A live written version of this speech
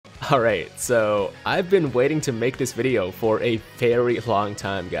Alright, so I've been waiting to make this video for a very long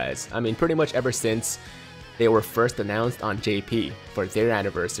time, guys. I mean, pretty much ever since they were first announced on JP for their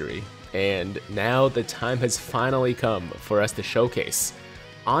anniversary. And now the time has finally come for us to showcase,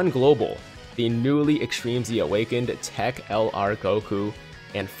 on Global, the newly Extreme Z Awakened Tech LR Goku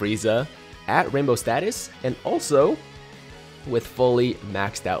and Frieza at Rainbow status, and also with fully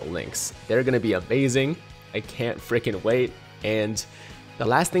maxed out links. They're gonna be amazing. I can't freaking wait. And the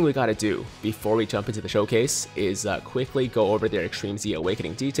last thing we gotta do before we jump into the showcase is quickly go over their Extreme Z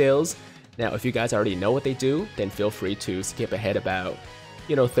Awakening details. Now, if you guys already know what they do, then feel free to skip ahead about,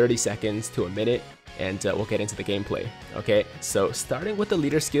 30 seconds to a minute, and we'll get into the gameplay. Okay, so starting with the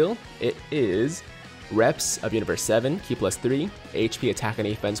leader skill, it is Reps of Universe 7, Ki plus 3, HP attack and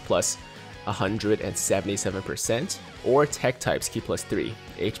defense plus 177%, or Tech types Ki plus 3,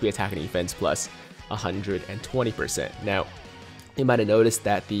 HP attack and defense plus 120%. Now, you might have noticed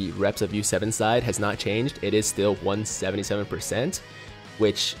that the Reps of U7 side has not changed. It is still 177%,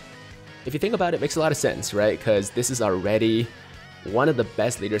 which, if you think about it, makes a lot of sense, right? Because this is already one of the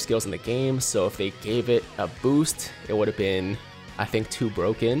best leader skills in the game, so if they gave it a boost, it would have been, I think, too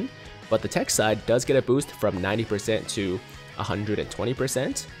broken. But the Tech side does get a boost from 90% to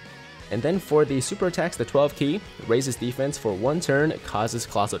 120%. And then for the super attacks, the 12 key raises defense for 1 turn, causes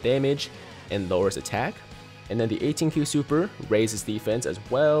colossal damage, and lowers attack. And then the 18 key super raises defense as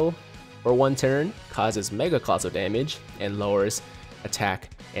well for 1 turn, causes mega colossal damage, and lowers attack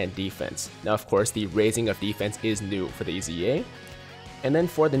and defense. Now, of course, the raising of defense is new for the EZA. And then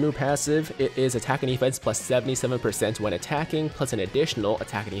for the new passive, it is attack and defense plus 77% when attacking, plus an additional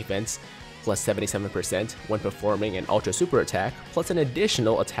attack and defense plus 77% when performing an ultra super attack, plus an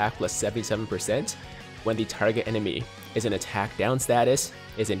additional attack plus 77% when the target enemy is in attack down status,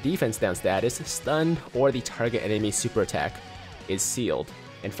 is in defense down status, stunned, or the target enemy super attack is sealed.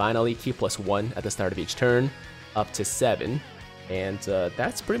 And finally, Ki plus 1 at the start of each turn, up to 7. And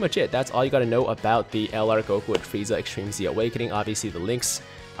that's pretty much it. That's all you gotta know about the LR Goku and Frieza Extreme Z Awakening. Obviously, the links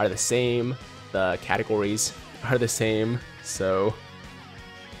are the same, the categories are the same, so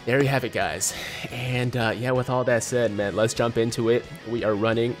there you have it, guys. And yeah, with all that said, man, let's jump into it. We are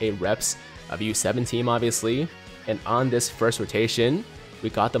running a Reps of U7 team, obviously, and on this first rotation, we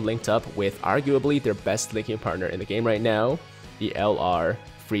got them linked up with arguably their best linking partner in the game right now, the LR,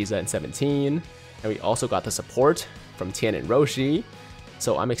 Frieza, and 17, and we also got the support from Tien and Roshi,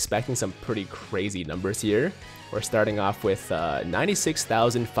 so I'm expecting some pretty crazy numbers here. We're starting off with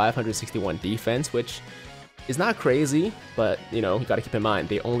 96,561 defense, which is not crazy, but you gotta keep in mind,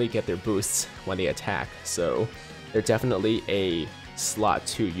 they only get their boosts when they attack, so they're definitely a slot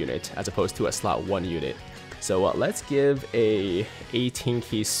 2 unit as opposed to a slot 1 unit. So let's give a 18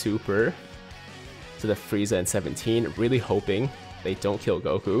 key super to the Frieza and 17, really hoping they don't kill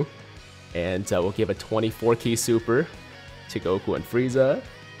Goku. And we'll give a 24 key super to Goku and Frieza,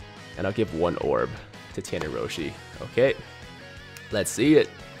 and I'll give 1 orb to Tien and Roshi. Okay, let's see it.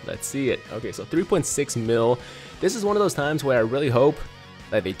 Let's see it. Okay, so 3.6 mil. This is one of those times where I really hope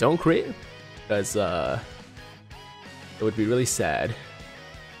that they don't crit, because it would be really sad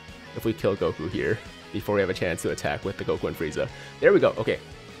if we kill Goku here before we have a chance to attack with the Goku and Frieza. There we go. Okay,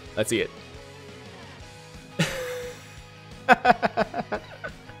 let's see it.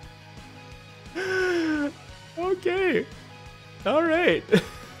 Okay. All right.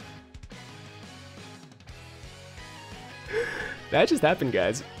 That just happened,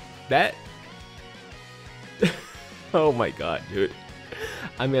 guys. That... Oh my god, dude.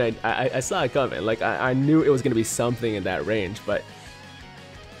 I mean, I saw it coming. Like, I knew it was going to be something in that range, but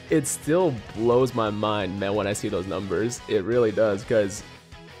it still blows my mind, man, when I see those numbers. It really does, because,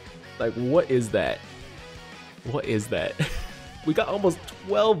 like, what is that? What is that? We got almost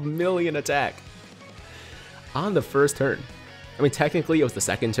 12 million attack on the first turn. I mean, technically it was the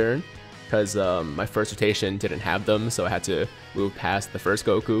second turn, because my first rotation didn't have them, so I had to move past the first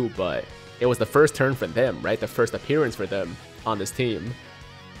Goku, but it was the first turn for them, right? The first appearance for them on this team.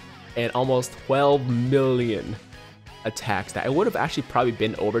 And almost 12 million attacks. That it would have actually probably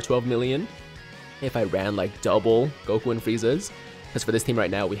been over 12 million if I ran like double Goku and Frieza's, because for this team right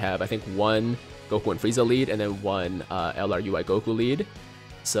now we have, I think, 1 Goku and Frieza lead and then 1 LR UI Goku lead.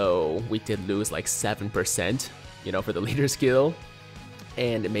 So we did lose like 7%, for the leader skill.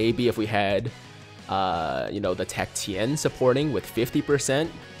 And maybe if we had, the Tech Tien supporting with 50%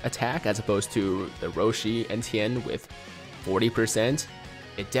 attack as opposed to the Roshi and Tien with 40%,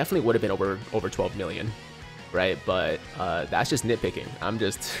 it definitely would have been over 12 million, right? But that's just nitpicking. I'm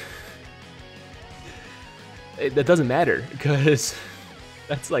just... that doesn't matter, because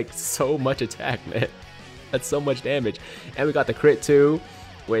that's like so much attack, man. That's so much damage. And we got the crit too.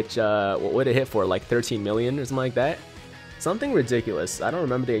 which what would it hit for, like 13 million or something like that? Something ridiculous. I don't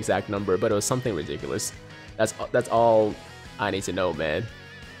remember the exact number, but it was something ridiculous. That's all I need to know, man.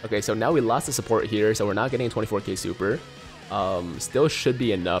 Okay, so now we lost the support here, so we're not getting a 24k super. Still should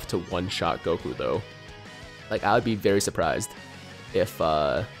be enough to one-shot Goku though. Like, I would be very surprised if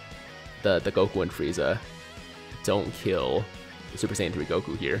the Goku and Frieza don't kill the Super Saiyan 3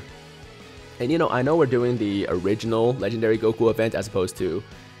 Goku here. And you know, I know we're doing the original Legendary Goku event as opposed to,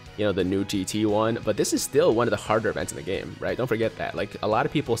 you know, the new GT one, but this is still one of the harder events in the game, right? Don't forget that. Like, a lot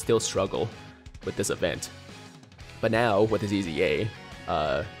of people still struggle with this event. But now, with this EZA,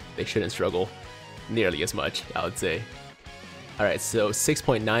 they shouldn't struggle nearly as much, I would say. Alright, so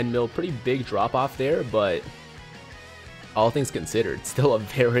 6.9 mil, pretty big drop off there, but all things considered, still a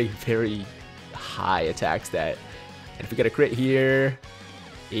very, very high attack stat. And if we get a crit here,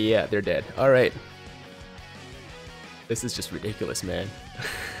 yeah, they're dead. Alright. This is just ridiculous, man.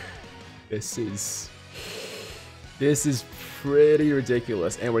 This is pretty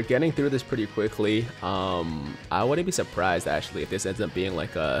ridiculous, and we're getting through this pretty quickly. I wouldn't be surprised actually if this ends up being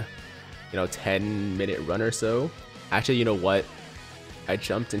like a, you know, 10-minute run or so. Actually, you know what? I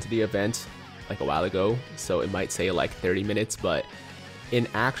jumped into the event like a while ago, so it might say like 30 minutes, but in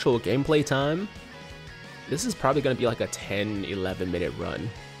actual gameplay time, this is probably going to be like a 10-11 minute run,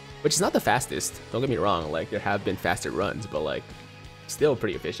 which is not the fastest. Don't get me wrong, like there have been faster runs, but like still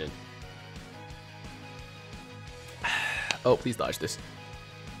pretty efficient. Oh, please dodge this.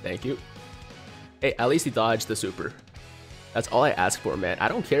 Thank you. Hey, at least he dodged the super. That's all I ask for, man. I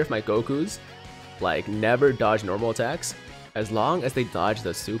don't care if my Gokus like never dodge normal attacks, as long as they dodge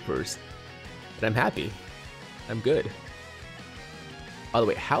the supers, and I'm happy. I'm good. By the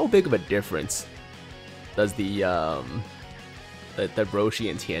way, how big of a difference does the Roshi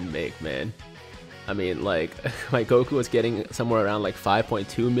and Tien make, man? I mean, like, my Goku was getting somewhere around like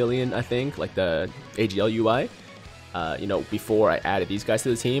 5.2 million, I think, like the AGL UI, you know, before I added these guys to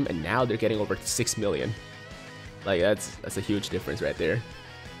the team, and now they're getting over 6 million. Like, that's a huge difference right there.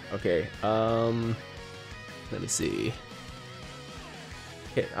 Okay, let me see.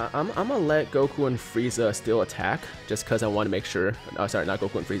 Okay, I'm gonna let Goku and Frieza still attack, just because I want to make sure. Oh, sorry, not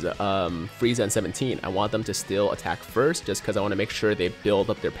Goku and Frieza. Frieza and 17. I want them to still attack first, just because I want to make sure they build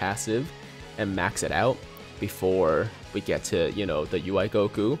up their passive and max it out before we get to, you know, the UI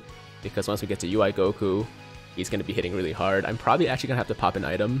Goku. Because once we get to UI Goku, he's gonna be hitting really hard. I'm probably actually gonna have to pop an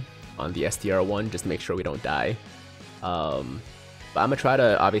item on the STR one just to make sure we don't die. But I'm gonna try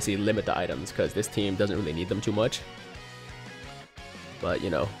to obviously limit the items because this team doesn't really need them too much. But you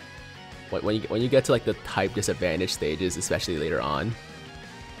know, when you get to like the type disadvantage stages, especially later on,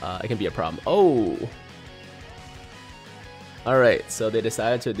 it can be a problem. Oh, all right. So they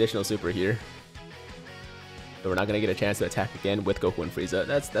decided to additional super here, so we're not gonna get a chance to attack again with Goku and Frieza.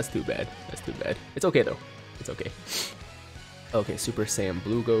 That's too bad. That's too bad. It's okay though. It's okay. Okay, Super Saiyan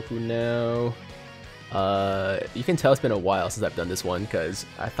Blue Goku now. You can tell it's been a while since I've done this one because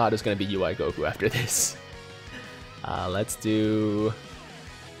I thought it was gonna be UI Goku after this. Let's do.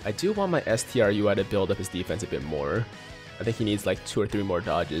 I do want my STR UI to build up his defense a bit more. I think he needs like 2 or 3 more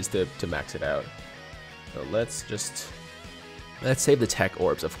dodges to max it out. So let's save the tech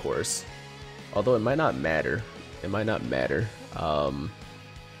orbs, of course. Although it might not matter. It might not matter.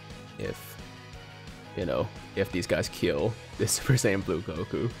 If you know, if these guys kill this Super Saiyan Blue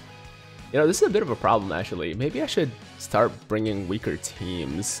Goku. You know, this is a bit of a problem actually. Maybe I should start bringing weaker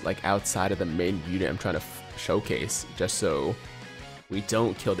teams like outside of the main unit I'm trying to showcase, just so we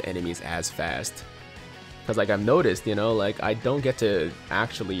don't kill the enemies as fast. Because like I've noticed, you know, like I don't get to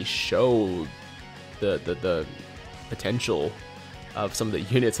actually show the potential of some of the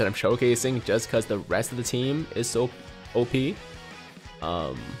units that I'm showcasing just because the rest of the team is so OP.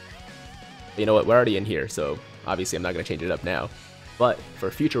 You know what, we're already in here, so obviously I'm not going to change it up now. But for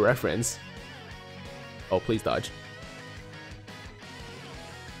future reference... Oh, please dodge.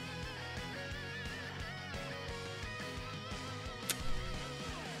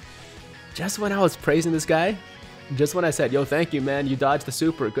 Just when I was praising this guy, just when I said, yo, thank you, man, you dodged the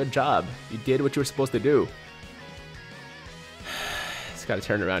super, good job. You did what you were supposed to do. Just gotta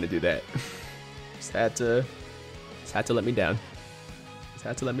turn around and do that. Just had to let me down. Just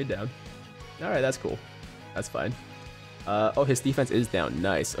had to let me down. Alright, that's cool. That's fine. Oh, his defense is down.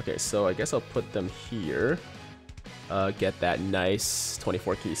 Nice. Okay, so I guess I'll put them here. Get that nice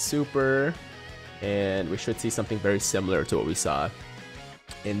 24 key super. And we should see something very similar to what we saw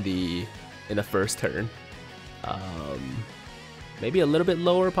in the first turn. Maybe a little bit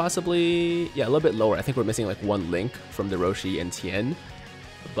lower, possibly. Yeah, a little bit lower. I think we're missing like 1 link from the Roshi and Tien.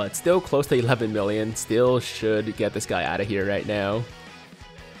 But still close to 11 million. Still should get this guy out of here right now.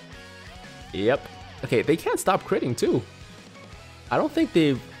 Yep. Okay, they can't stop critting too. I don't think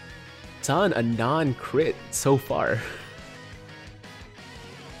they've done a non-crit so far.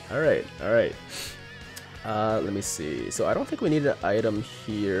 Alright, alright. Let me see. So I don't think we need an item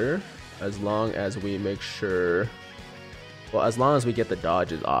here as long as we make sure... Well, as long as we get the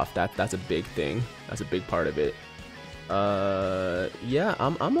dodges off, that's a big thing. That's a big part of it. Yeah,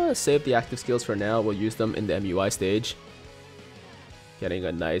 I'm gonna save the active skills for now. We'll use them in the MUI stage. Getting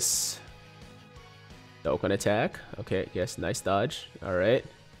a nice Dokkan attack. Okay, yes, nice dodge. Alright.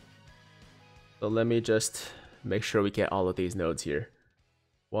 So let me just make sure we get all of these nodes here.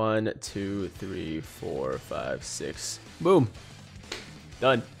 1, 2, 3, 4, 5, 6. Boom!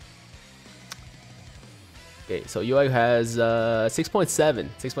 Done. Okay, so UI has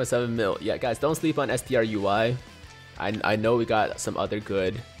 6.7 mil. Yeah, guys, don't sleep on STR UI. I know we got some other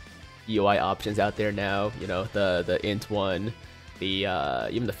good UI options out there now. You know, the int one,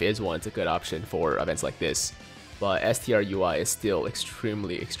 even the Fizz one's a good option for events like this. But STR UI is still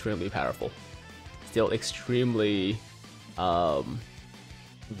extremely powerful. Still extremely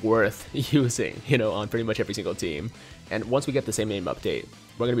worth using, you know, on pretty much every single team. And once we get the same name update,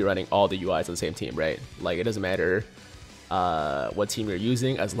 we're going to be running all the UIs on the same team, right? Like, it doesn't matter what team you're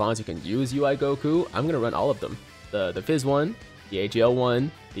using, as long as you can use UI Goku, I'm going to run all of them. The Fizz one, the AGL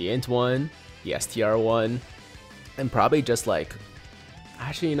one, the Int one, the STR one, and probably just like...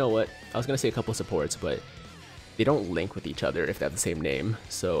 Actually, you know what? I was going to say a couple of supports, but they don't link with each other if they have the same name.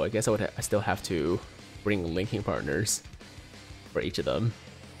 So I guess I still have to bring linking partners for each of them.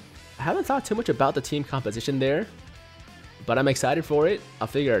 I haven't thought too much about the team composition there, but I'm excited for it. I'll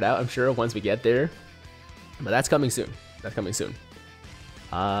figure it out, I'm sure, once we get there. But that's coming soon. That's coming soon.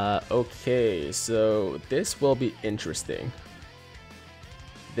 Okay, so this will be interesting.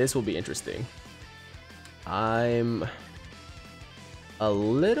 This will be interesting. I'm a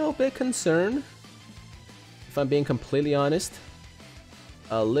little bit concerned, if I'm being completely honest.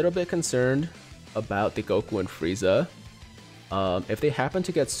 A little bit concerned about the Goku and Frieza. If they happen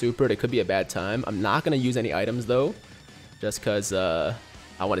to get supered, it could be a bad time. I'm not going to use any items though, just because I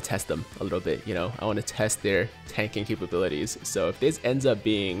want to test them a little bit, you know? I want to test their tanking capabilities. So if this ends up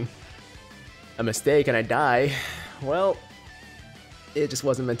being a mistake and I die, well, it just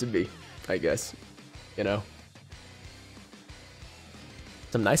wasn't meant to be, I guess, you know?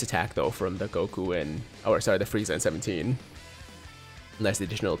 Some nice attack though from the Goku and, oh sorry, the Frieza and 17. Nice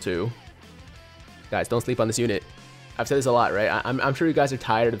additional 2. Guys, don't sleep on this unit. I've said this a lot, right? I'm sure you guys are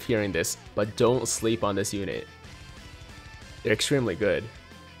tired of hearing this, but don't sleep on this unit. They're extremely good.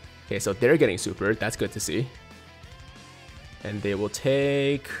 Okay, so they're getting supered. That's good to see. And they will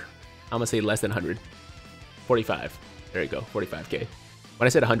take, I'm gonna say less than 100. 45. There you go, 45k. When I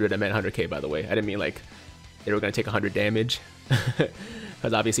said 100, I meant 100k, by the way. I didn't mean like they were gonna take 100 damage,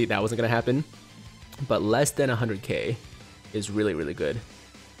 because obviously that wasn't gonna happen. But less than 100k is really good.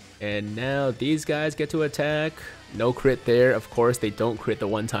 And now these guys get to attack. No crit there. Of course, they don't crit the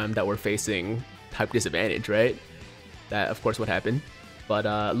one time that we're facing type disadvantage, right? That, of course, what happened. But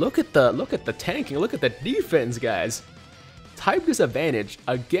look at the tanking. Look at the defense, guys. Type disadvantage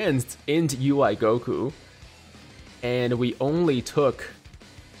against Int UI Goku, and we only took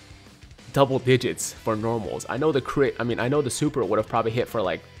double digits for normals. I know the crit. I mean, I know the super would have probably hit for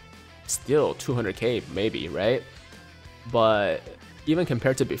like still 200k maybe, right? But even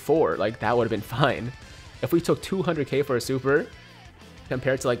compared to before, like that would have been fine. If we took 200k for a super,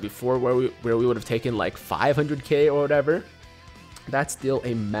 compared to like before where we would have taken like 500k or whatever, that's still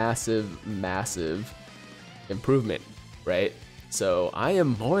a massive improvement, right? So I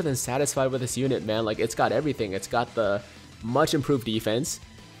am more than satisfied with this unit, man. Like, it's got everything. It's got the much improved defense,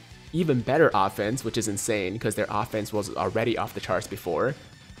 even better offense, which is insane because their offense was already off the charts before,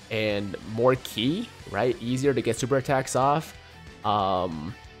 and more key, right? Easier to get super attacks off. What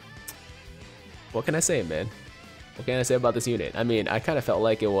can I say, man? What can I say about this unit? I mean, I kind of felt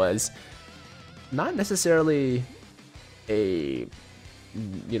like it was not necessarily a,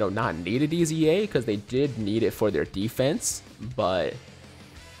 you know, not needed EZA, because they did need it for their defense, but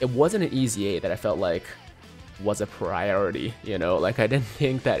it wasn't an EZA that I felt like was a priority, you know? Like, I didn't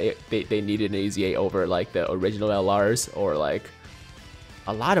think that they needed an EZA over like the original LRs or like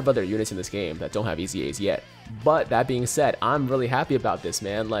a lot of other units in this game that don't have EZAs yet. But that being said, I'm really happy about this,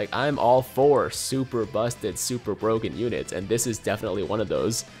 man. Like, I'm all for super busted, super broken units, and this is definitely one of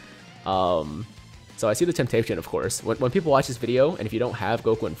those. So I see the temptation, of course. When people watch this video, and if you don't have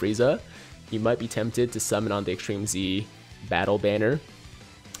Goku and Frieza, you might be tempted to summon on the Extreme Z battle banner.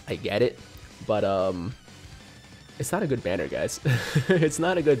 I get it, but it's not a good banner, guys. It's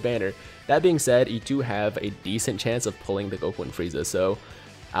not a good banner. That being said, you do have a decent chance of pulling the Goku and Frieza, so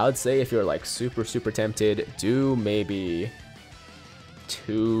I would say if you're like super tempted, do maybe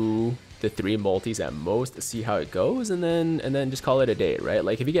 2 to 3 multis at most to see how it goes, and then just call it a day, right?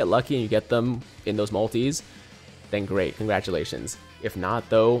 Like if you get lucky and you get them in those multis, then great, congratulations. If not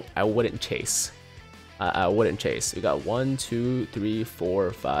though, I wouldn't chase. I wouldn't chase. We got 1, 2, 3,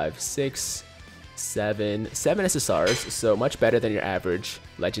 4, 5, 6, 7 SSRs, so much better than your average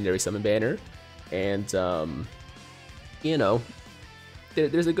legendary summon banner, and you know,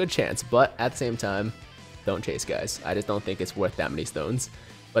 there's a good chance, but at the same time, don't chase, guys. I just don't think it's worth that many stones.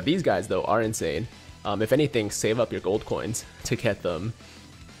 But these guys though are insane. If anything, save up your gold coins to get them.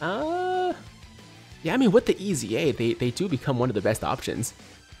 Yeah, I mean, with the EZA, they do become one of the best options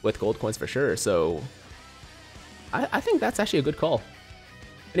with gold coins for sure, so I think that's actually a good call.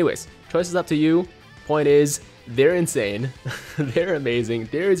 Anyways, choice is up to you. Point is, they're insane. They're amazing.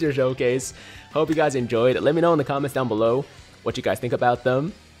 There's your showcase. Hope you guys enjoyed. Let me know in the comments down below what you guys think about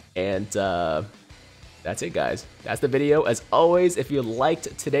them. And that's it, guys. That's the video. As always, if you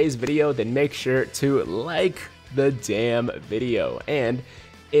liked today's video, then make sure to like the damn video. And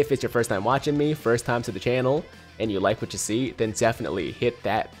if it's your first time watching me, first time to the channel, and you like what you see, then definitely hit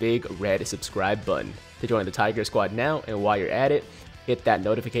that big red subscribe button to join the Tiger Squad now. And while you're at it, hit that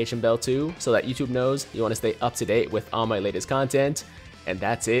notification bell too, so that YouTube knows you want to stay up to date with all my latest content. And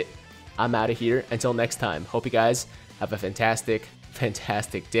that's it. I'm out of here. Until next time, hope you guys have a fantastic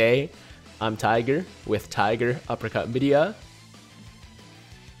day. I'm Tiger with Tiger Uppercut Media,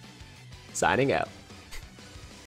 signing out.